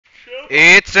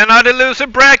It's another loser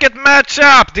bracket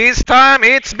matchup. This time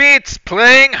it's MITS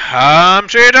playing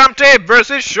Humpty Dumpty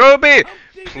versus Xobiebret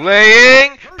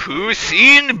playing Puss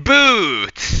in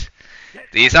Boots.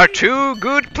 These are two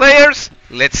good players.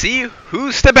 Let's see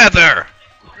who's the better.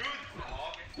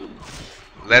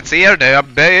 Let's see here.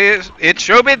 It's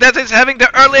Xobiebret that is having the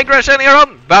early aggression here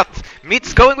on, but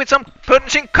MITS going with some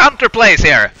punching counter plays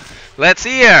here. Let's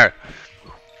see here.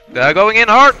 They're going in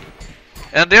hard.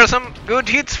 And there's some good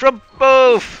hits from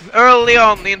both early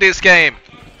on in this game.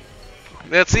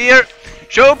 Let's see here.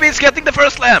 Xobiebret's getting the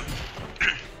first slam.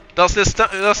 Does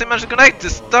he manage to connect? The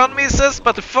stun misses,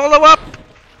 but the follow-up.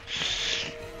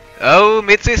 Oh,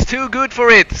 MITS is too good for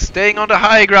it. Staying on the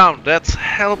high ground. That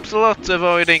helps a lot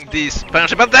avoiding these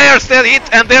punches. But there's the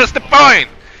hit, and there's the point.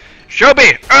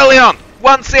 Xobiebret early on.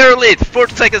 1-0 lead.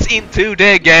 40 seconds into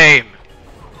the game.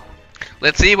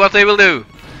 Let's see what they will do.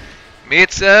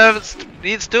 MITS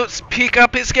needs to pick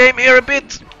up his game here a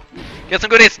bit. Get some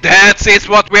good hits. That's it,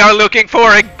 what we are looking for.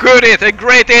 A good hit, a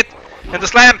great hit. And the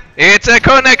slam, it's a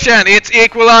connection. It's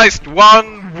equalized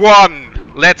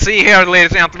 1-1. Let's see here,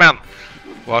 ladies and gentlemen,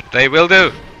 what they will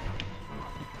do.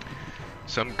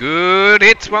 Some good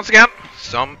hits once again.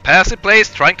 Some passive plays,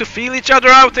 trying to feel each other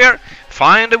out there.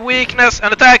 Find a weakness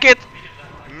and attack it.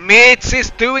 MITS is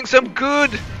doing some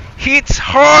good hits,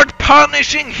 hard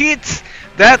punishing hits.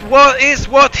 That is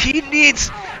what he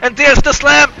needs. And there's the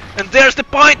slam. And there's the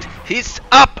point. He's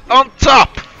up on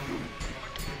top.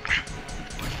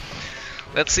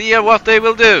 Let's see what they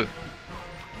will do.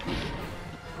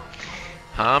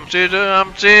 Humpty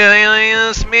Dumpty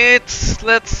is MITS.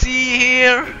 Let's see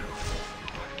here.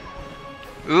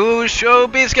 Ooh,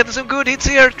 Xobiebret's getting some good hits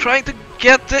here. Trying to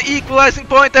get the equalizing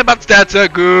point there. But that's a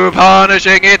good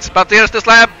punishing hit. But there's the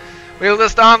slam. Will the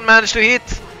stun manage to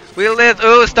hit? Will it?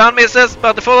 Oh, stun misses,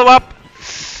 but the follow-up.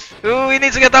 Oh, he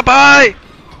needs to get up high.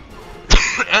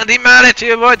 And he managed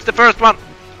to avoid the first one.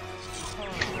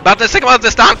 But the second one,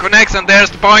 the stun connects, and there's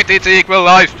the point. It's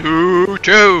equalized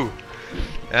 2-2.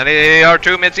 And they are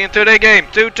 2 minutes into the game.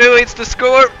 2-2, it's the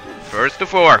score. First to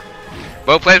 4.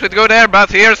 Both players would go there,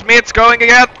 but here's MITS going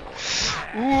again.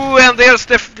 Ooh, and there's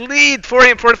the lead for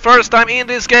him for the first time in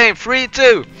this game.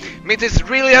 3-2. MITS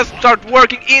really has to start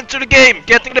working into the game,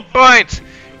 getting the points.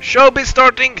 Xobiebret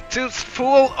starting to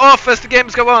fall off as the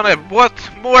games go on. What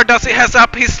more does he have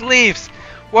up his sleeves?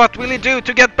 What will he do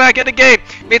to get back in the game?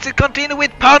 MITS continue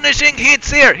with punishing hits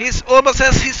here. He almost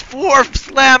has his 4th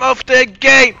slam of the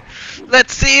game.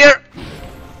 Let's see here.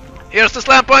 Here's the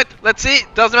slam point. Let's see.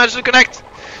 Doesn't manage to connect.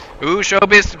 Ooh,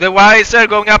 Xobiebret's the wiser,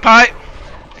 going up high.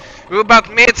 Ooh, but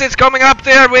MITS is coming up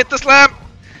there with the slam.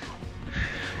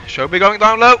 Xobiebret going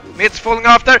down low. MITS falling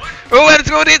after. Oh, and it's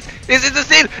good. Is it the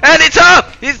steal? And it's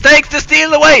up! He takes the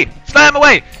steal away. Slam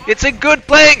away. It's a good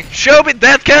playing. Xobiebret,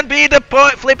 that can be the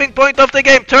point, flipping point of the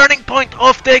game. Turning point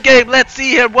of the game. Let's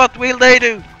see here. What will they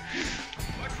do?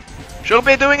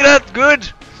 Xobiebret doing that. Good.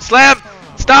 Slam.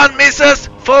 Stun misses.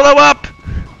 Follow up.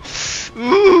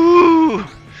 Ooh.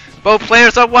 Both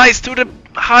players are wise to the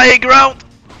high ground.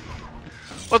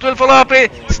 What will follow up?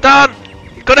 Stun.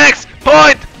 Connects.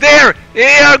 Point. There.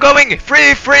 They are going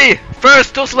 3-3.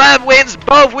 First to slam wins,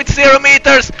 both with 0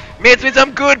 meters. MITS with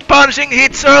some good punishing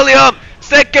hits early on.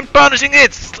 Second punishing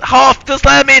hits. Half the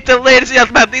slam meter, ladies and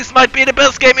gentlemen. This might be the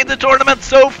best game in the tournament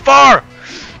so far.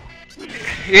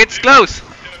 It's close.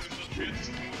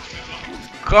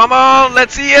 Come on,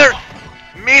 let's see here.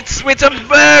 MITS with some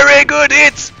very good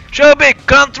hits. Xobiebret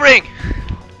countering.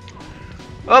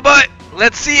 Oh boy,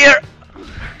 let's see here.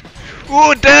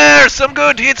 Ooh, there's some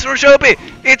good hits for Xobiebret.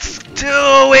 It's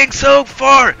doing so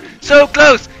far. So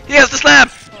close. He has the slam.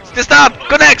 The stun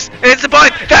connects. It's the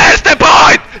point. There's the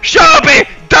point. Xobiebret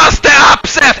does the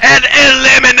upset and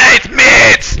eliminate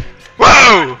MITS.